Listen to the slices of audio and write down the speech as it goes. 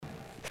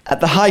At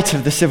the height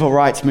of the civil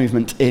rights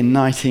movement in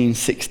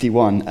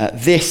 1961,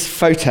 this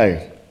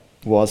photo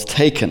was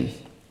taken.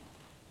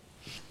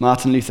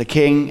 Martin Luther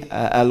King,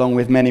 along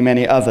with many,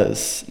 many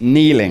others,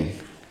 kneeling.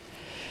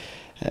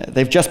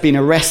 They've just been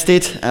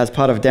arrested as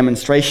part of a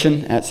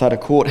demonstration outside a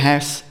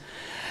courthouse.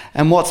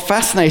 And what's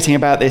fascinating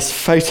about this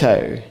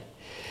photo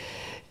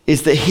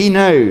is that he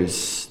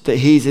knows that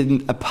he's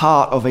in a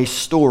part of a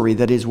story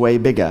that is way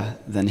bigger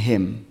than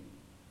him.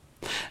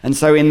 And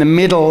so in the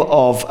middle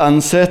of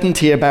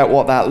uncertainty about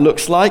what that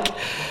looks like,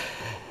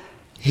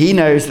 he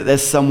knows that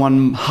there's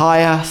someone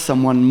higher,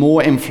 someone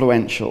more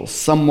influential,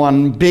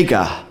 someone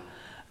bigger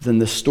than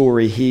the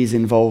story he's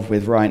involved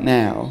with right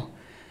now.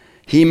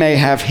 He may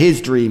have his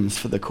dreams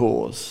for the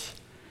cause,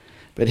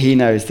 but he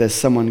knows there's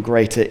someone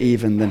greater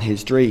even than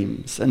his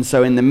dreams. And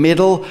so in the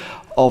middle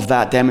of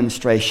that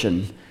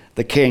demonstration,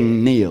 the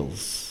king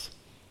kneels.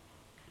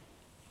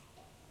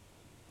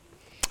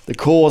 The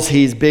cause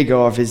he's bigger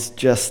of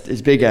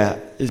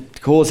the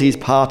cause he's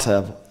part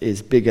of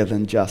is bigger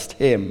than just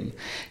him.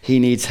 He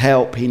needs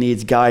help, he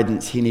needs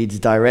guidance, he needs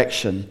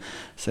direction,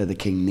 so the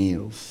king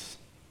kneels.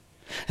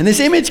 And this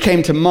image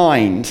came to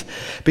mind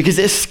because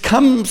it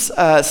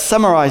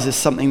summarizes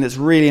something that's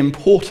really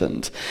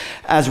important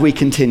as we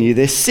continue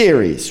this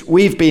series.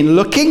 We've been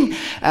looking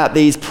at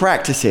these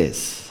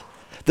practices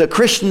that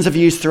Christians have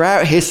used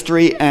throughout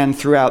history and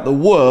throughout the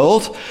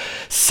world,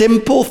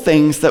 simple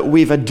things that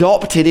we've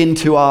adopted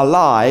into our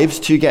lives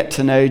to get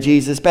to know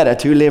Jesus better,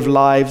 to live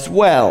lives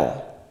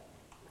well.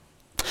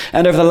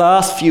 And over the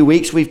last few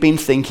weeks, we've been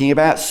thinking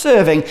about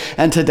serving,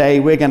 and today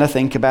we're going to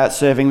think about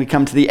serving. We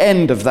come to the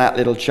end of that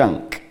little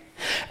chunk.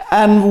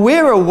 And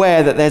we're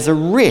aware that there's a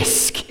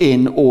risk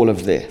in all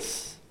of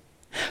this.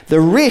 The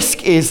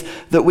risk is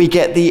that we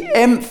get the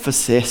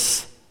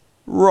emphasis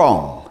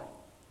wrong.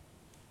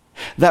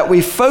 That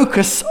we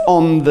focus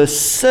on the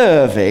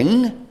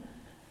serving,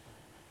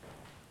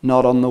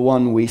 not on the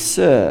one we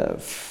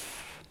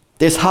serve.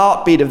 This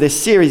heartbeat of this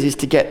series is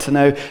to get to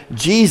know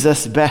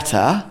Jesus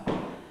better,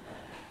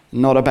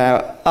 not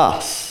about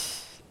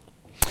us.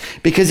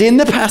 Because in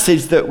the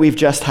passage that we've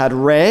just had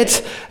read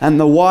and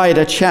the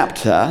wider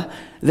chapter,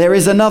 there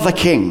is another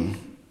king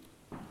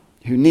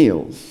who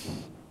kneels.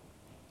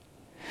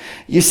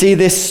 You see,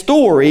 this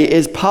story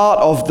is part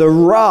of the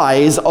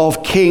rise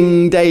of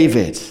King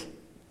David.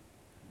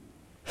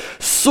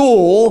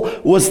 Saul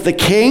was the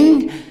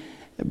king,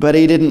 but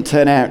he didn't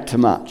turn out to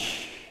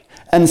much.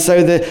 And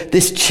so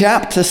this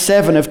chapter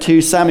 7 of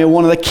 2 Samuel,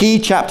 one of the key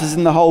chapters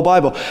in the whole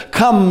Bible,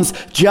 comes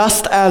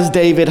just as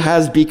David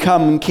has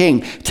become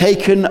king,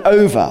 taken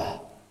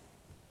over.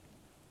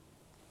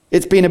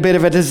 It's been a bit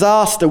of a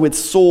disaster with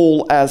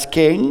Saul as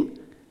king.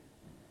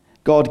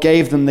 God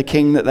gave them the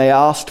king that they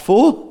asked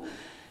for,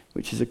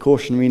 which is a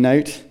cautionary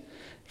note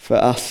for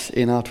us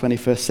in our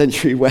 21st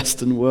century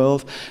Western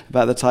world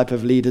about the type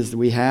of leaders that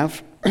we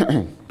have.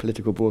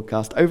 Political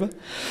broadcast over.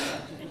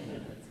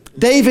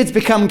 David's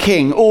become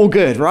king, all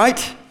good,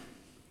 right?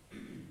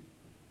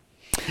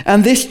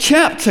 And this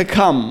chapter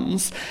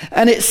comes,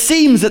 and it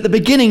seems at the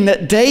beginning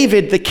that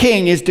David the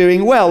king is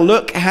doing well.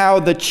 Look how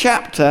the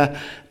chapter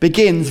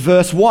begins,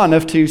 verse 1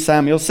 of 2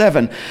 Samuel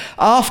 7.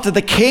 After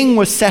the king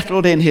was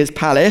settled in his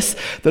palace,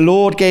 the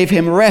Lord gave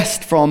him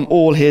rest from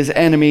all his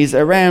enemies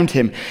around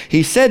him.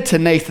 He said to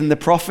Nathan the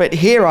prophet,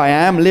 "Here I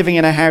am, living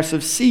in a house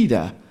of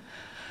cedar,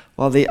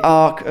 while the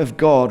ark of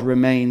God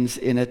remains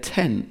in a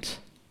tent."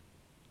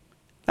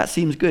 That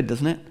seems good,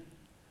 doesn't it?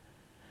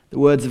 The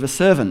words of a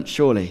servant,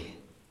 surely.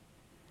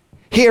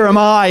 "Here am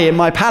I in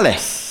my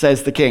palace,"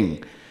 says the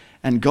king,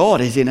 "and God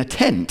is in a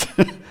tent."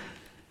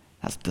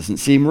 That doesn't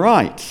seem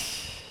right.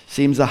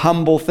 Seems a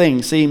humble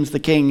thing. Seems the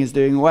king is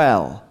doing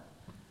well.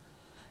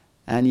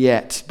 And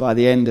yet, by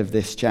the end of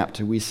this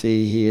chapter, we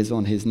see he is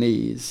on his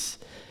knees.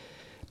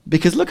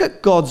 Because look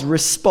at God's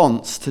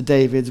response to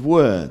David's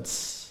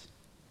words.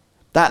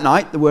 That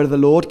night, the word of the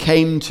Lord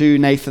came to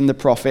Nathan the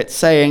prophet,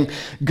 saying,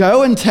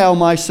 "Go and tell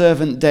my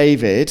servant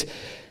David,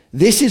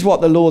 this is what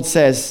the Lord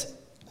says.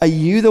 Are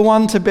you the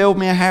one to build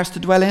me a house to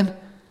dwell in?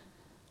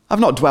 I've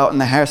not dwelt in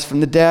the house from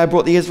the day I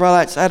brought the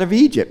Israelites out of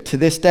Egypt. To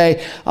this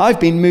day, I've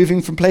been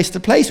moving from place to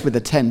place with a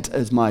tent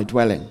as my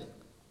dwelling."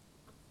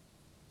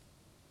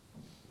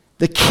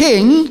 The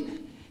king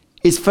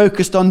is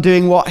focused on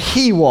doing what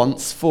he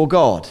wants for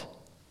God,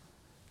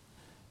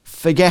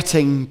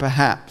 forgetting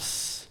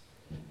perhaps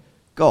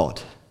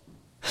God,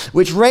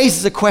 which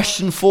raises a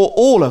question for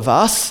all of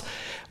us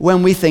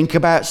when we think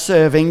about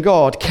serving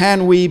God.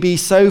 Can we be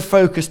so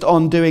focused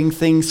on doing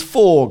things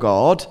for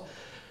God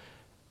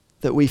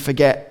that we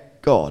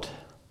forget God?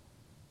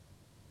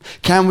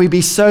 Can we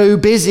be so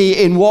busy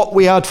in what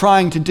we are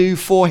trying to do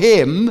for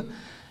him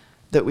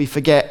that we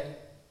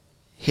forget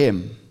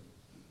him?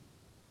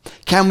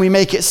 Can we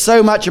make it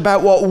so much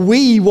about what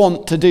we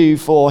want to do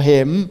for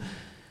him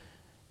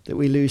that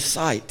we lose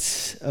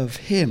sight of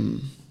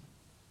him?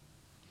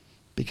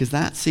 Because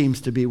that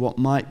seems to be what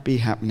might be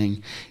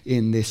happening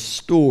in this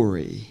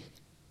story.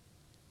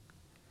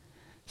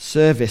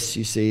 Service,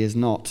 you see, is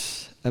not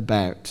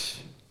about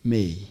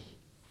me.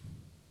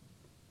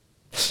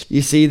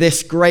 You see,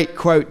 this great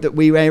quote that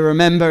we may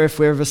remember if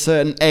we're of a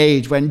certain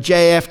age, when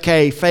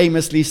JFK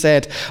famously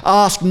said,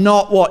 "Ask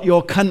not what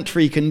your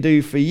country can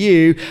do for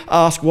you,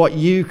 ask what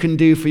you can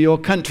do for your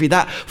country."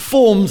 That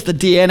forms the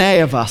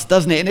DNA of us,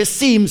 doesn't it? And it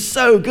seems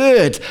so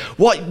good.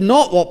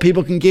 Not what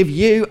people can give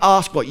you,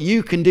 ask what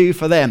you can do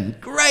for them.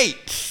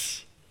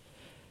 Great!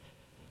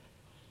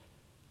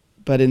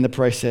 But in the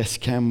process,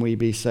 can we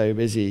be so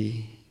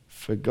busy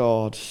for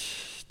God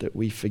that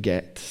we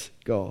forget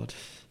God?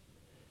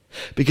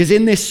 Because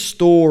in this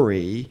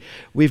story,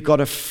 we've got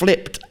a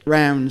flipped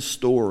round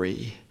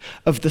story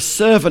of the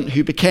servant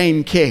who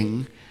became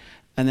king,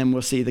 and then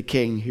we'll see the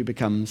king who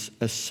becomes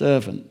a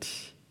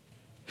servant.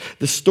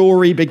 The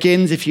story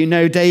begins, if you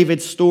know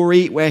David's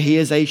story, where he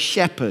is a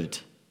shepherd.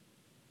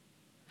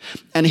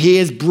 And he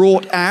is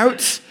brought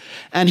out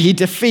and he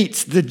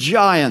defeats the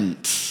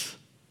giant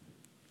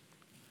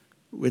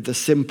with a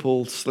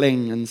simple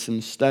sling and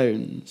some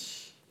stones.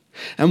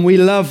 And we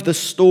love the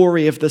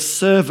story of the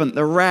servant,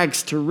 the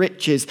rags to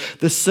riches,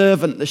 the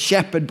servant, the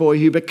shepherd boy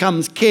who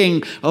becomes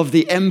king of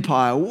the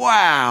empire.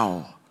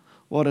 Wow,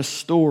 what a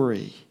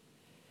story.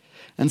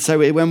 And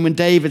so when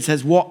David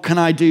says, "What can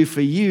I do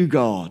for you,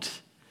 God?"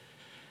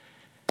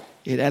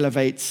 it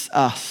elevates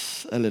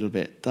us a little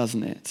bit,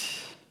 doesn't it?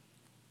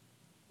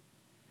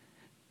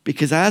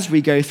 Because as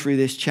we go through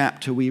this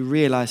chapter, we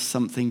realize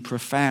something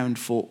profound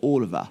for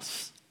all of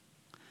us.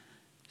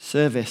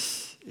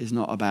 Service is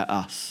not about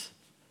us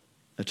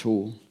at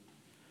all.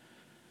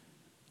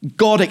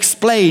 God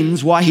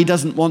explains why he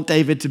doesn't want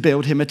David to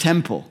build him a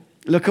temple.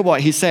 Look at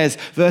what he says,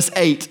 verse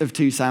 8 of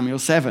 2 Samuel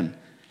 7.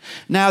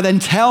 "Now then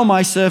tell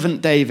my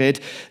servant David,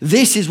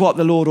 this is what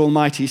the Lord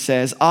Almighty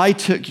says. I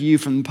took you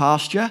from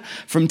pasture,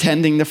 from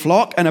tending the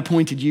flock, and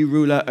appointed you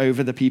ruler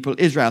over the people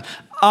Israel.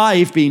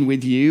 I've been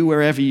with you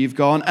wherever you've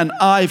gone, and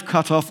I've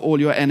cut off all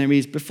your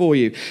enemies before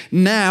you.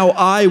 Now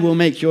I will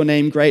make your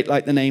name great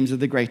like the names of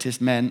the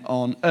greatest men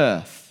on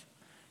earth."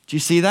 Do you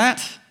see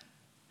that?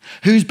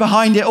 Who's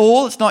behind it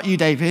all? It's not you,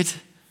 David.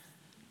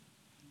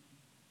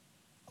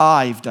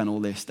 I've done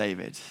all this,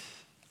 David.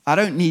 I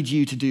don't need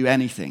you to do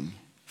anything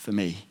for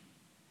me.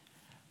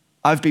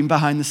 I've been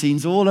behind the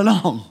scenes all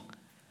along.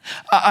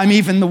 I'm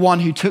even the one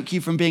who took you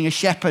from being a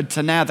shepherd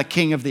to now the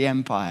king of the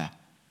empire.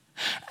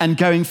 And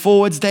going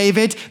forwards,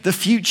 David, the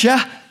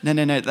future, no,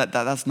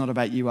 that's not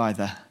about you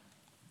either.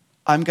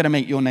 I'm going to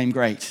make your name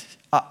great.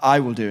 I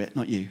will do it,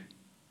 not you.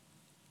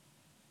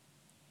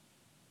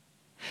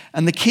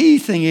 And the key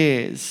thing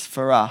is,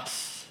 for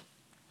us,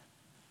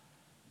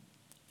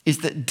 is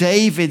that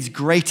David's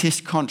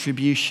greatest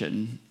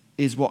contribution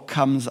is what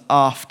comes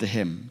after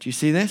him. Do you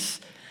see this?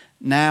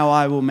 Now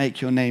I will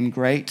make your name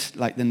great,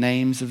 like the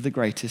names of the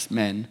greatest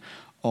men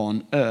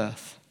on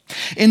earth.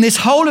 In this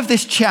whole of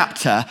this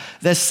chapter,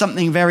 there's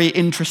something very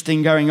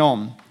interesting going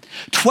on.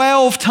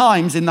 12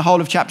 times in the whole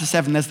of chapter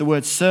 7, there's the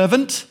word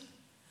servant.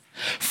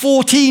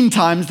 14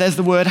 times there's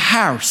the word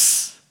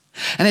house.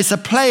 And it's a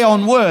play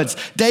on words.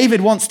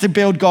 David wants to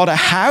build God a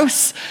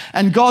house,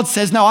 and God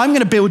says, "No, I'm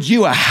going to build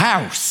you a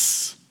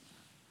house."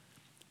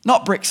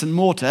 Not bricks and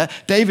mortar.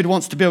 David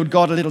wants to build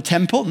God a little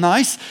temple.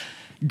 Nice.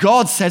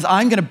 God says,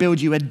 "I'm going to build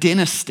you a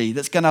dynasty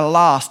that's going to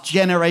last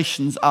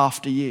generations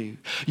after you.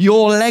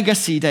 Your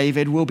legacy,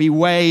 David, will be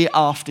way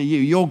after you.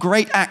 Your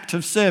great act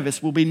of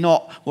service will be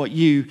not what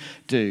you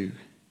do."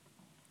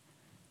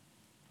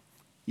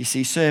 You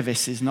see,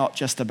 service is not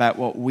just about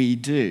what we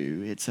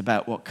do, it's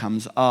about what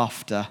comes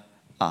after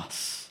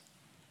us.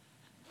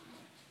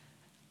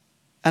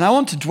 And I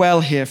want to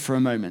dwell here for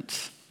a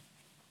moment.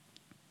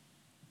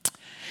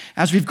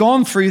 As we've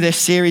gone through this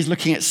series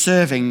looking at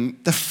serving,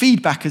 the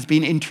feedback has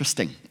been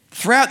interesting.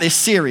 Throughout this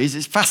series,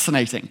 it's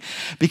fascinating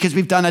because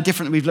we've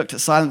looked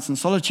at silence and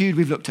solitude,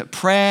 we've looked at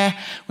prayer,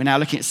 we're now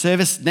looking at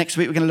service. Next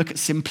week, we're going to look at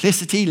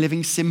simplicity,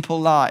 living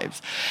simple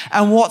lives.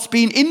 And what's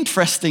been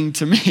interesting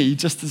to me,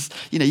 just as,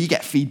 you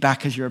get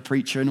feedback as you're a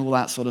preacher and all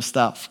that sort of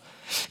stuff,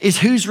 is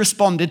who's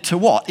responded to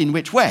what, in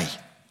which way.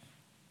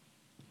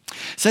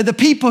 So the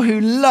people who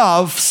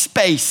love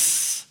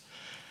space,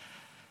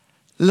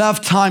 love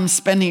time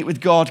spending it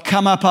with God,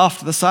 come up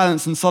after the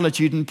silence and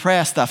solitude and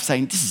prayer stuff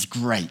saying, "This is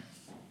great."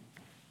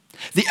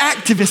 The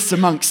activists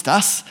amongst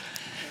us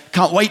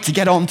can't wait to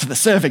get on to the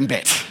serving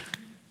bit.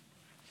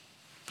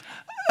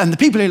 And the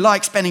people who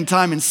like spending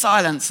time in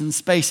silence and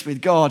space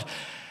with God,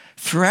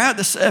 throughout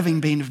the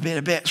serving being it's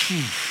a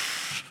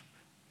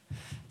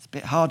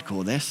bit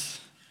hardcore, this.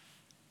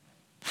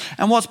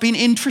 And what's been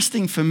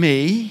interesting for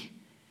me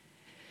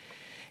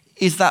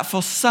is that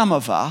for some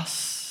of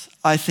us,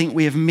 I think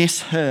we have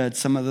misheard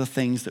some of the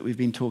things that we've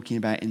been talking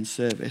about in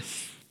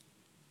service.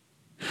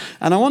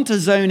 And I want to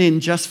zone in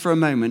just for a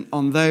moment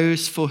on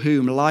those for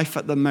whom life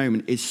at the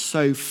moment is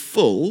so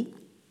full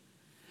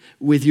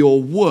with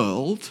your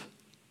world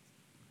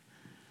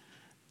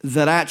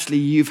that actually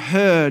you've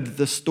heard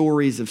the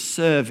stories of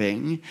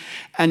serving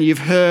and you've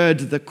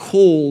heard the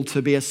call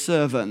to be a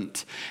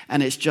servant,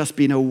 and it's just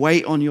been a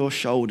weight on your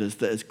shoulders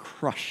that has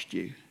crushed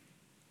you.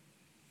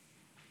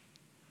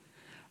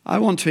 I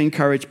want to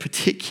encourage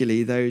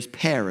particularly those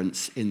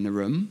parents in the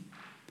room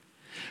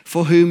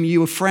for whom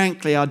you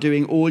frankly are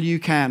doing all you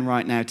can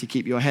right now to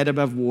keep your head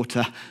above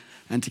water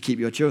and to keep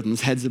your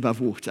children's heads above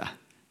water,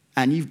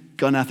 and you've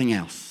got nothing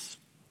else.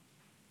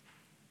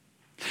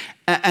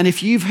 And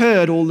if you've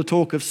heard all the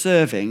talk of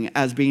serving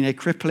as being a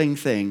crippling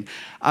thing,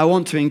 I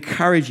want to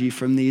encourage you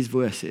from these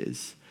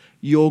verses.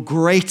 Your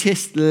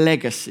greatest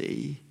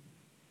legacy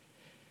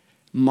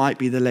might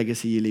be the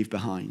legacy you leave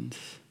behind.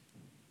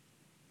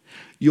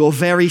 Your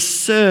very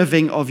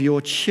serving of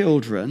your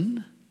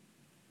children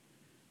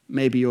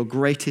may be your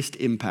greatest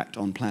impact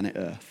on planet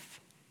Earth.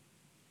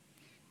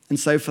 And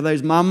so for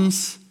those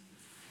mums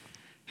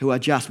who are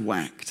just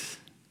whacked,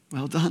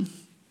 well done.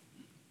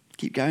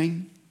 Keep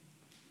going.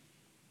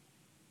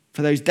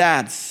 For those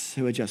dads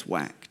who are just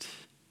whacked,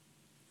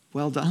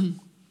 well done.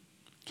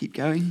 Keep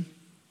going.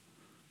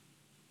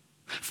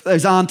 For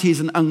those aunties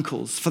and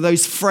uncles, for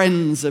those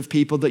friends of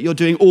people that you're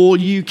doing all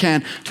you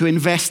can to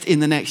invest in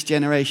the next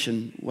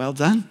generation, well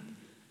done.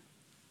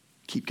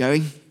 Keep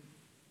going.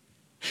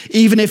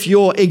 Even if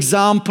your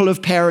example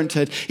of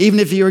parenthood, even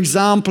if your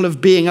example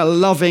of being a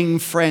loving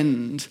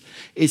friend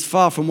is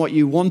far from what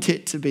you want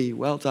it to be,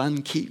 well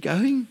done. Keep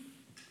going.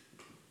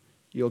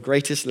 Your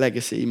greatest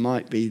legacy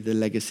might be the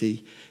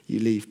legacy you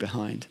leave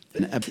behind.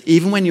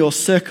 Even when your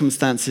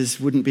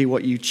circumstances wouldn't be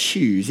what you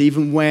choose,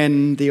 even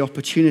when the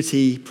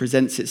opportunity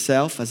presents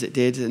itself as it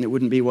did and it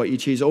wouldn't be what you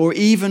choose, or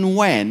even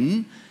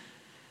when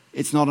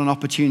it's not an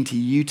opportunity,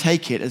 you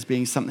take it as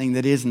being something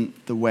that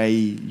isn't the way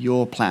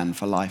your plan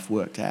for life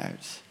worked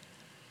out.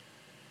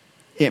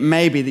 It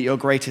may be that your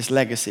greatest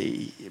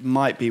legacy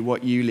might be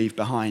what you leave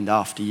behind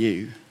after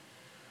you.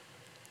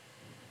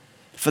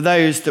 For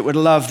those that would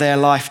love their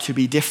life to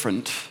be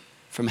different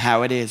from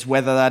how it is,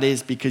 whether that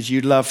is because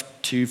you'd love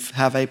to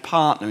have a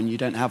partner and you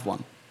don't have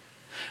one,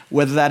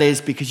 whether that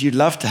is because you'd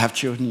love to have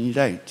children and you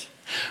don't,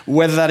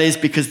 whether that is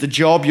because the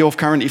job you're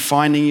currently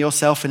finding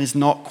yourself in is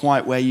not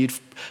quite where you'd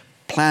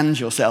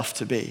planned yourself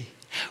to be,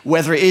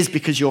 whether it is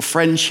because your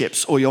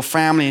friendships or your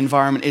family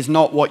environment is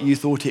not what you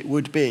thought it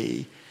would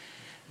be,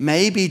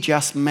 maybe,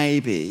 just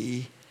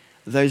maybe,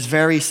 those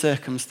very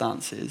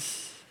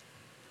circumstances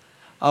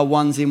are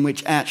ones in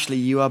which actually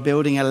you are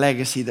building a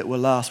legacy that will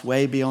last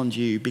way beyond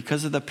you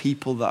because of the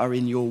people that are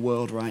in your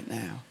world right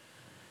now.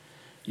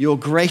 Your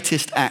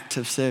greatest act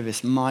of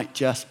service might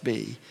just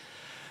be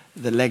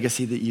the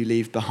legacy that you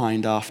leave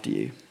behind after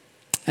you.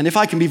 And if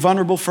I can be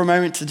vulnerable for a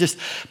moment to just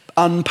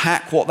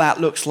unpack what that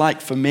looks like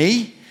for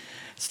me,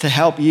 it's to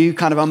help you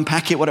kind of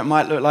unpack it, what it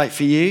might look like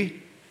for you.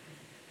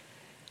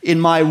 In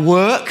my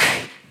work,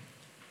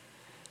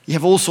 you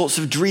have all sorts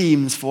of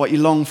dreams for what you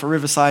long for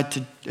Riverside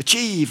to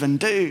achieve and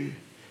do.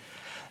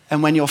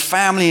 And when your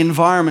family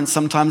environment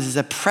sometimes is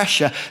a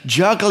pressure,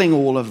 juggling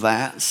all of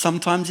that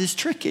sometimes is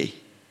tricky.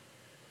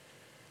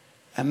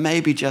 And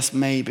maybe, just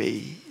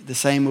maybe, the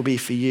same will be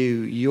for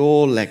you.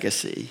 Your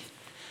legacy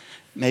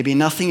may be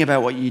nothing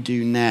about what you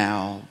do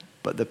now,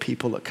 but the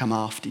people that come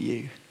after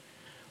you,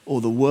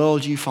 or the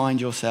world you find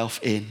yourself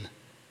in.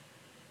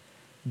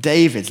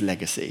 David's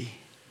legacy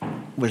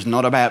was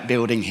not about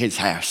building his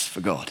house for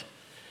God.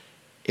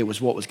 It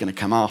was what was going to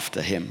come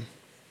after him.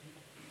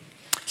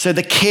 So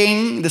the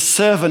king, the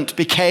servant,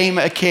 became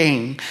a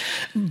king.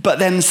 But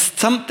then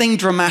something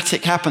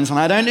dramatic happens. And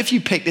I don't know if you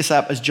picked this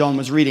up as John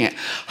was reading it.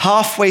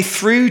 Halfway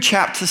through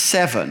chapter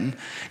 7,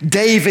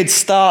 David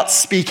starts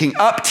speaking.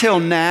 Up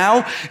till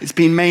now, it's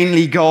been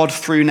mainly God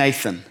through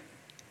Nathan.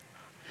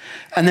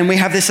 And then we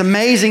have this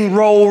amazing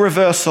role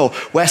reversal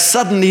where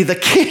suddenly the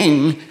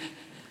king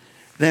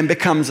then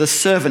becomes a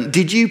servant.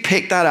 Did you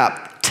pick that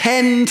up?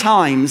 10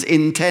 times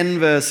in 10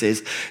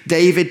 verses,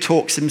 David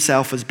talks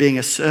himself as being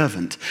a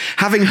servant.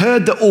 Having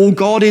heard that all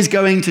God is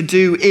going to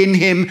do in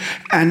him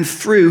and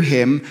through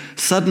him,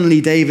 suddenly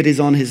David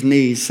is on his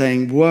knees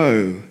saying,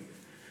 whoa,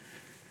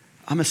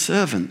 I'm a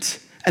servant.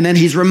 And then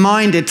he's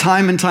reminded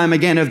time and time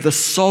again of the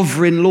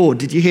sovereign Lord.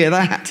 Did you hear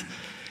that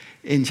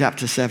in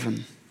chapter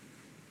 7?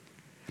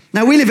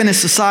 Now, we live in a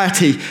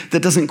society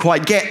that doesn't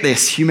quite get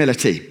this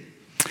humility.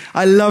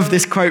 I love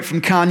this quote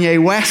from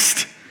Kanye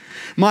West.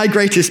 My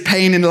greatest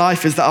pain in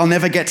life is that I'll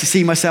never get to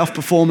see myself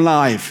perform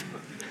live.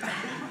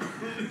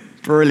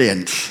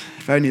 Brilliant.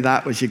 If only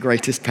that was your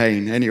greatest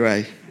pain.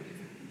 Anyway.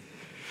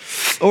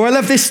 Or I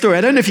love this story.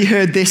 I don't know if you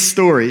heard this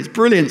story. It's a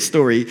brilliant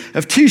story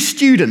of 2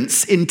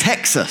 students in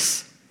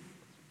Texas.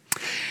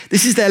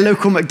 This is their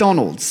local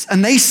McDonald's.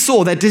 And they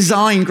saw their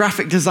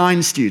graphic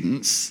design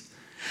students.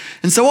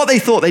 And so what they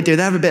thought they'd do,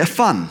 they'd have a bit of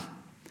fun.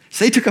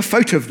 So they took a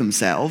photo of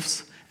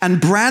themselves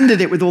and branded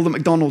it with all the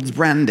McDonald's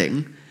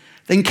branding.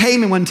 Then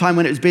came in one time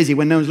when it was busy,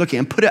 when no one was looking,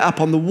 and put it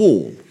up on the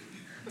wall.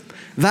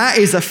 That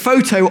is a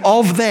photo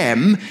of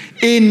them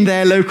in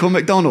their local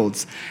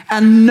McDonald's.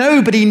 And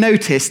nobody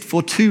noticed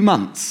for 2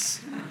 months.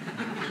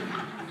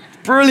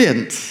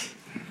 Brilliant.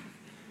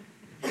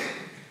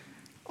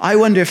 I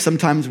wonder if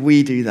sometimes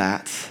we do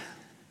that.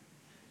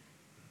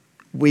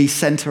 We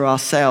center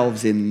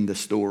ourselves in the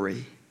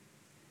story.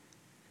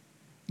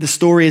 The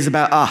story is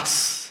about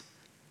us,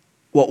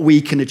 what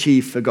we can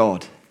achieve for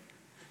God.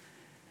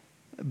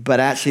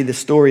 But actually the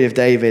story of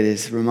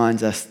David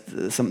reminds us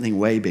that something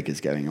way bigger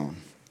is going on.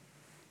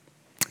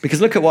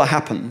 Because look at what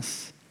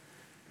happens.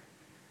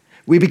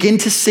 We begin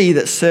to see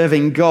that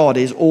serving God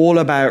is all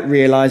about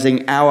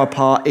realizing our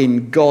part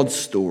in God's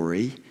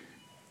story,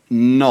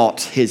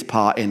 not his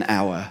part in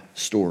our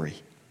story.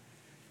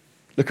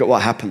 Look at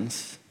what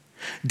happens.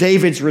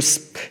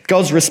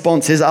 God's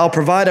response is, I'll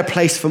provide a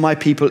place for my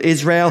people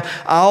Israel.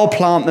 I'll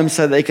plant them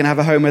so that they can have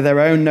a home of their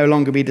own, no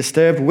longer be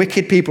disturbed.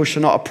 Wicked people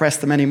shall not oppress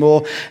them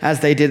anymore, as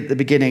they did at the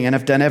beginning and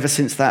have done ever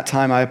since that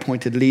time I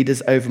appointed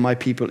leaders over my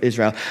people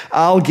Israel.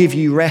 I'll give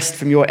you rest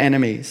from your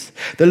enemies.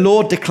 The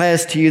Lord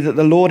declares to you that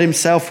the Lord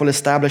himself will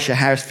establish a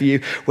house for you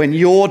when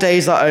your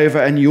days are over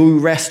and you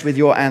rest with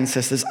your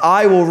ancestors.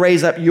 I will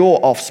raise up your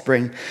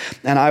offspring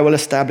and I will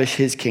establish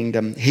his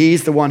kingdom.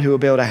 He's the one who will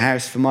build a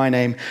house for my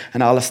name,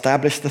 and I'll establish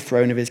the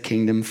throne of his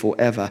kingdom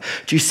forever.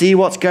 Do you see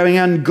what's going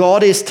on?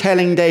 God is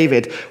telling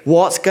David,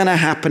 what's going to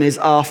happen is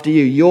after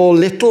you. Your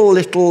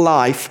little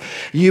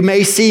life, you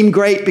may seem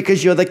great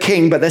because you're the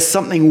king, but there's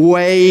something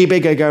way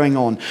bigger going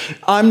on.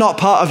 I'm not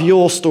part of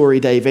your story,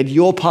 David.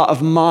 You're part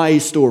of my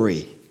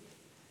story.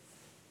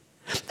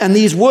 And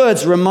these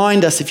words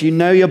remind us, if you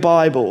know your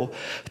Bible,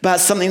 about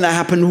something that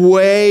happened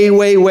way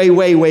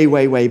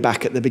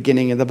back at the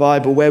beginning of the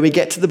Bible, where we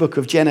get to the book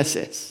of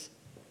Genesis,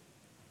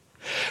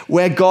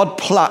 where God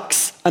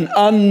plucks an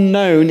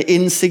unknown,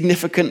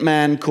 insignificant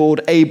man called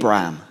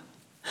Abraham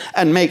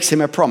and makes him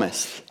a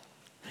promise.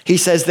 He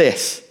says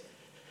this,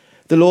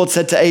 the Lord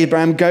said to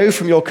Abraham, go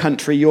from your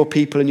country, your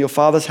people, and your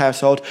father's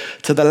household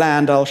to the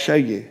land I'll show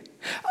you.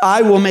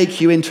 I will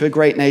make you into a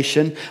great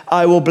nation.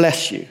 I will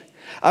bless you.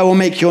 I will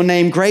make your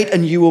name great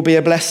and you will be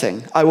a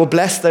blessing. I will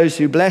bless those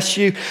who bless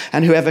you,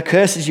 and whoever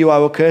curses you I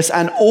will curse,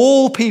 and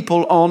all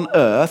people on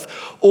earth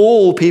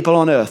will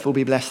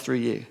be blessed through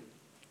you.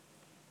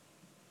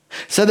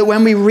 So that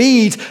when we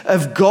read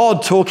of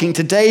God talking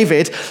to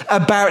David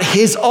about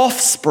his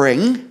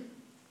offspring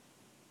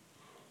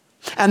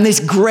and this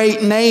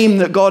great name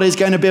that God is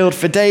going to build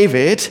for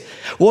David,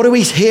 what do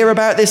we hear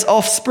about this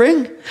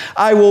offspring?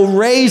 I will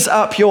raise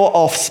up your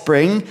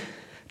offspring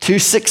to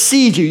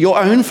succeed you, your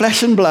own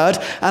flesh and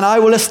blood, and I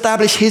will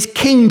establish his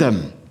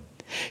kingdom.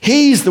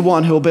 He's the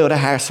one who will build a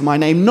house for my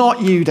name,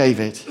 not you,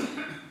 David.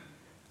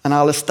 And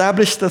I'll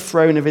establish the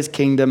throne of his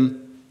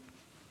kingdom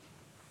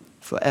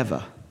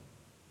forever.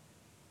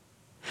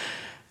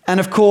 And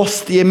of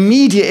course, the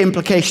immediate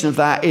implication of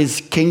that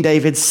is King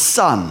David's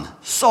son,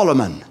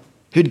 Solomon,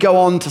 who'd go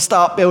on to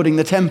start building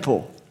the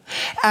temple.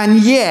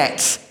 And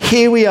yet,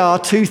 here we are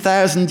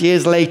 2,000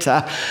 years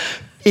later.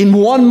 In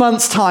 1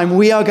 month's time,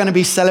 we are going to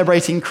be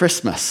celebrating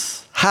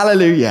Christmas.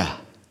 Hallelujah.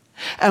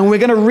 And we're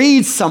going to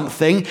read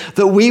something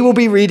that we will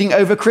be reading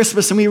over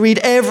Christmas, and we read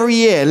every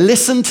year.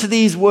 Listen to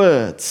these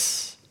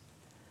words.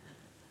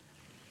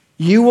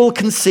 You will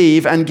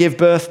conceive and give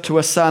birth to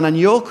a son, and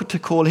you're to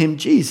call him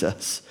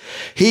Jesus.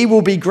 He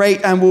will be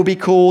great and will be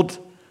called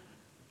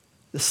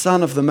the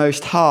Son of the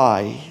Most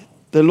High.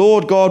 The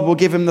Lord God will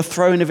give him the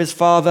throne of his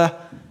father,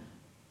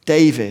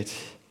 David.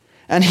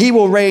 And he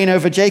will reign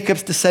over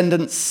Jacob's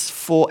descendants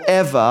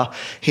forever.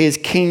 His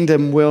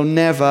kingdom will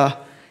never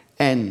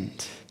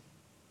end.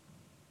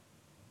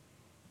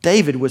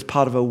 David was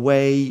part of a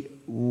way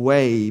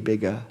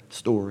bigger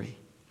story.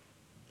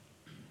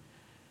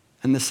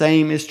 And the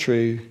same is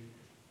true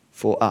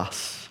for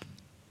us.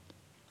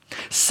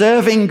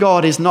 Serving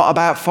God is not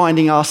about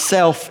finding God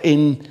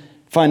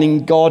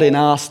in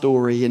our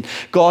story and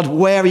God,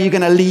 where are you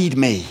going to lead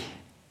me?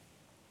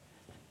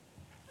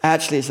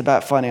 Actually, it's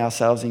about finding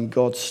ourselves in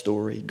God's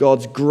story,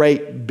 God's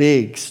great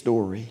big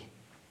story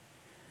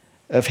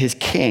of his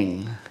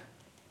king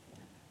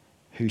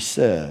who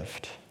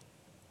served.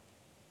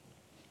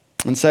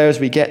 And so as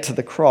we get to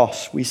the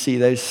cross, we see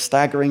those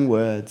staggering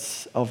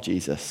words of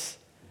Jesus.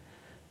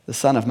 The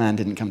Son of Man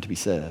didn't come to be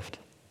served,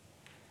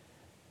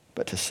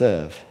 but to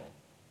serve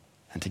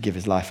and to give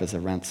his life as a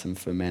ransom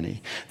for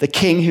many. The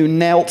king who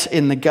knelt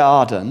in the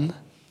garden,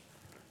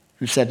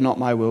 who said, not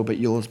my will, but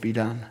yours be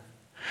done.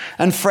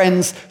 And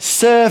friends,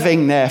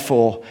 serving,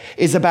 therefore,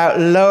 is about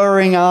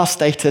lowering our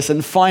status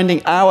and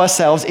finding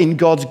ourselves in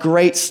God's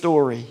great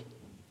story.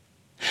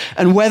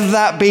 And whether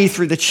that be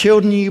through the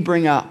children you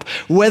bring up,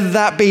 whether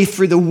that be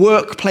through the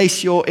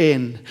workplace you're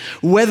in,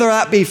 whether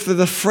that be for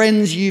the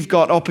friends you've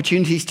got,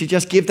 opportunities to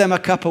just give them a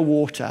cup of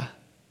water,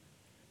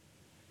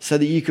 so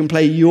that you can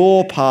play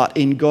your part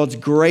in God's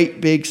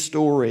great big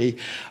story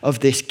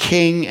of this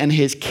king and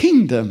his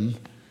kingdom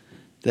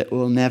that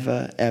will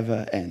never,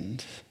 ever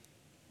end.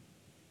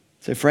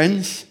 So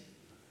friends,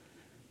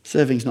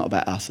 serving's not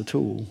about us at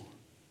all.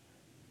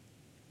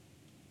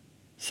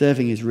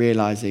 Serving is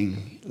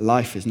realizing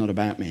life is not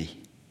about me.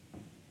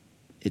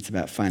 It's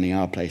about finding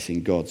our place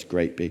in God's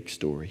great big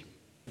story.